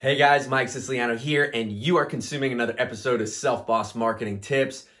Hey guys, Mike Siciliano here, and you are consuming another episode of Self Boss Marketing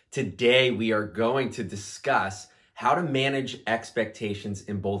Tips. Today, we are going to discuss how to manage expectations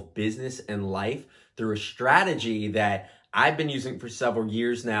in both business and life through a strategy that I've been using for several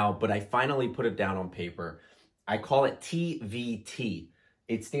years now, but I finally put it down on paper. I call it TVT.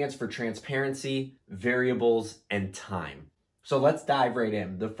 It stands for transparency, variables, and time. So let's dive right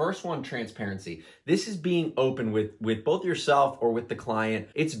in. The first one, transparency. This is being open with both yourself or with the client.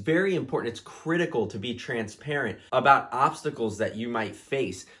 It's very important. It's critical to be transparent about obstacles that you might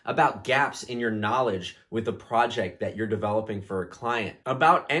face, about gaps in your knowledge with a project that you're developing for a client,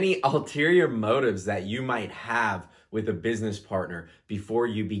 about any ulterior motives that you might have with a business partner before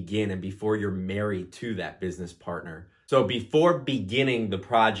you begin and before you're married to that business partner. So before beginning the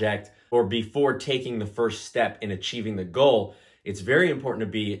project or before taking the first step in achieving the goal, it's very important to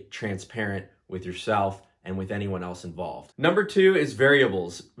be transparent with yourself and with anyone else involved. Number two is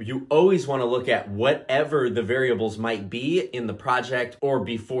variables. You always want to look at whatever the variables might be in the project or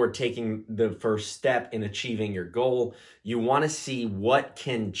before taking the first step in achieving your goal. You want to see what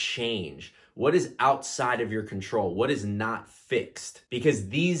can change. What is outside of your control? What is not fixed? Because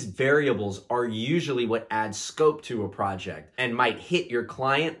these variables are usually what adds scope to a project and might hit your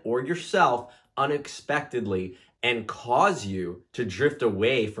client or yourself unexpectedly and cause you to drift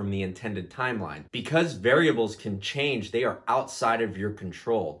away from the intended timeline. Because variables can change, they are outside of your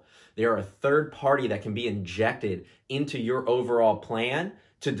control. They are a third party that can be injected into your overall plan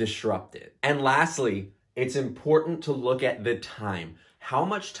to disrupt it. And lastly, it's important to look at the time. How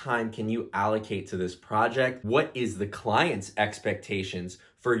much time can you allocate to this project? What is the client's expectations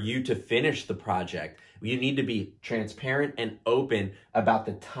for you to finish the project? You need to be transparent and open about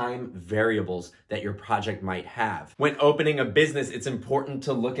the time variables that your project might have. When opening a business, it's important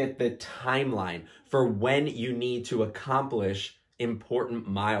to look at the timeline for when you need to accomplish important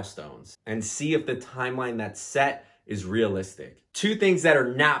milestones and see if the timeline that's set is realistic. Two things that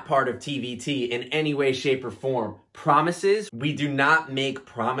are not part of TVT in any way, shape, or form. Promises. We do not make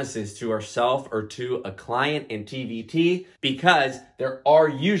promises to ourselves or to a client in TVT because there are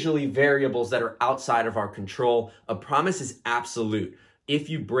usually variables that are outside of our control. A promise is absolute. If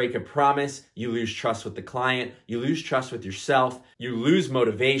you break a promise, you lose trust with the client, you lose trust with yourself, you lose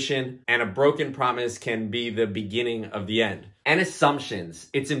motivation, and a broken promise can be the beginning of the end. And assumptions.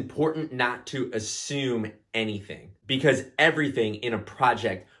 It's important not to assume anything because everything in a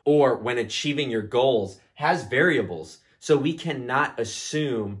project or when achieving your goals has variables. So we cannot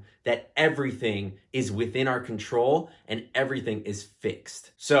assume that everything is within our control and everything is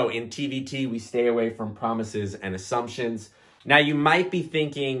fixed. So in TVT, we stay away from promises and assumptions. Now you might be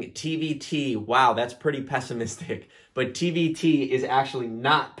thinking TVT, wow, that's pretty pessimistic, but TVT is actually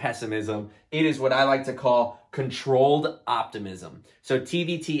not pessimism. It is what I like to call controlled optimism. So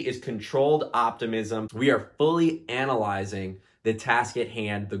TVT is controlled optimism. We are fully analyzing the task at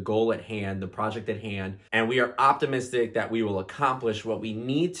hand, the goal at hand, the project at hand, and we are optimistic that we will accomplish what we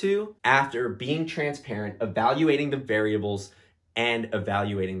need to after being transparent, evaluating the variables, and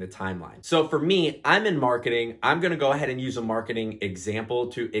evaluating the timeline. So for me, I'm in marketing. I'm going to go ahead and use a marketing example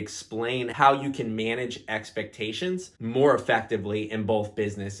to explain how you can manage expectations more effectively in both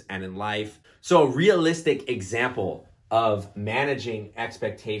business and in life. So a realistic example of managing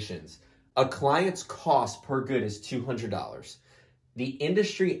expectations. A client's cost per good is $200. The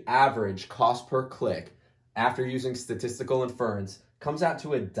industry average cost per click after using statistical inference comes out to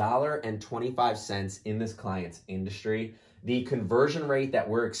 $1.25 in this client's industry. The conversion rate that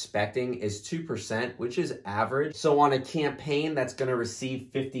we're expecting is 2%, which is average. So on a campaign that's going to receive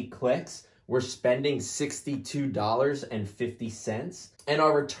 50 clicks, we're spending $62.50. And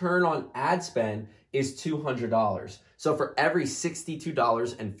our return on ad spend is $200. So for every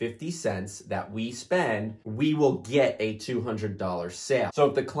 $62.50 that we spend, we will get a $200 sale. So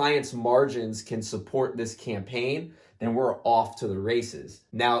if the client's margins can support this campaign, then we're off to the races.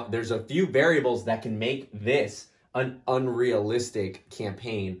 Now, there's a few variables that can make this an unrealistic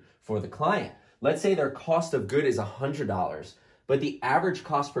campaign for the client. Let's say their cost of good is $100, but the average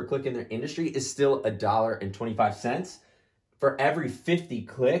cost per click in their industry is still $1.25. For every 50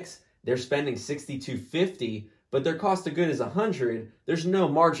 clicks, they're spending $62.50, but their cost of good is $100. There's no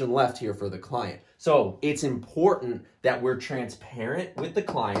margin left here for the client. So it's important that we're transparent with the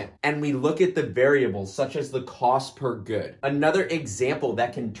client and we look at the variables such as the cost per good. Another example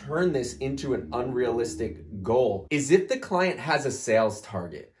that can turn this into an unrealistic goal is if the client has a sales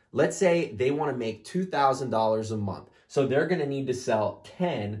target. Let's say they want to make $2,000 a month. So they're going to need to sell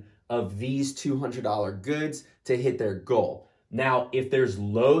 10 of these $200 goods to hit their goal. Now, if there's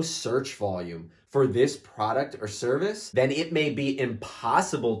low search volume for this product or service, then it may be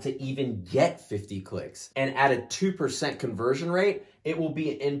impossible to even get 50 clicks. And at a 2% conversion rate, it will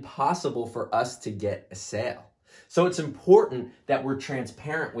be impossible for us to get a sale. So it's important that we're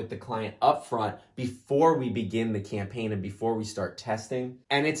transparent with the client upfront before we begin the campaign and before we start testing.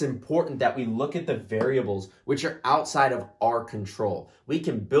 And it's important that we look at the variables which are outside of our control. We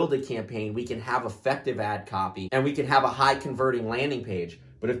can build a campaign, we can have effective ad copy, and we can have a high converting landing page.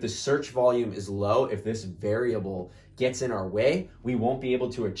 But if the search volume is low, if this variable gets in our way, we won't be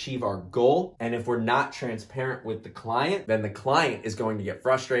able to achieve our goal. And if we're not transparent with the client, then the client is going to get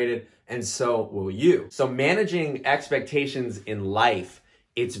frustrated, and so will you. So managing expectations in life,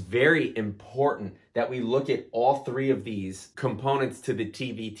 it's very important that we look at all three of these components to the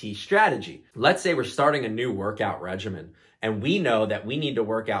TVT strategy. Let's say we're starting a new workout regimen, and we know that we need to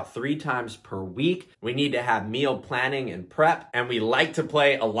work out 3 times per week. We need to have meal planning and prep, and we like to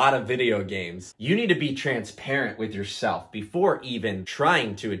play a lot of video games. You need to be transparent with yourself before even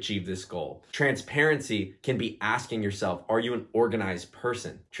trying to achieve this goal. Transparency can be asking yourself, are you an organized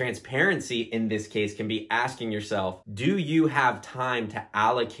person? Transparency in this case can be asking yourself, do you have time to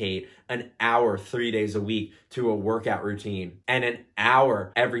allocate an hour 3 days a week to a workout routine and an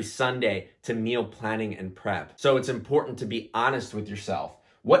hour every Sunday to meal planning and prep? So it's important to be honest with yourself.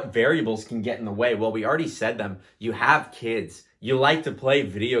 What variables can get in the way? Well, we already said them. You have kids. You like to play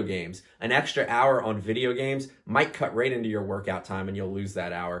video games. An extra hour on video games might cut right into your workout time and you'll lose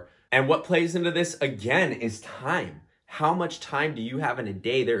that hour. And what plays into this again is time. How much time do you have in a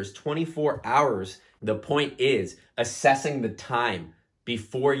day? There's 24 hours. The point is assessing the time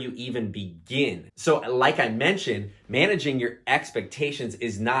before you even begin. So like I mentioned, managing your expectations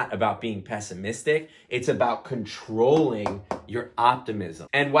is not about being pessimistic. It's about controlling your optimism.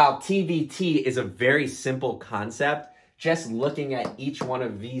 And while TVT is a very simple concept, just looking at each one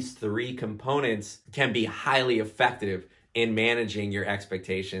of these 3 components can be highly effective in managing your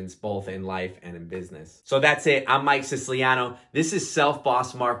expectations, both in life and in business. So that's it. I'm Mike Siciliano. This is Self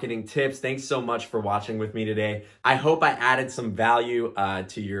Boss Marketing Tips. Thanks so much for watching with me today. I hope I added some value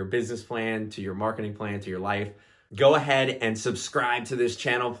to your business plan, to your marketing plan, to your life. Go ahead and subscribe to this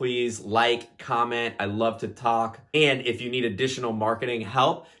channel, please. Like, comment. I love to talk. And if you need additional marketing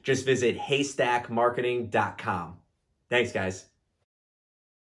help, just visit haystackmarketing.com. Thanks, guys.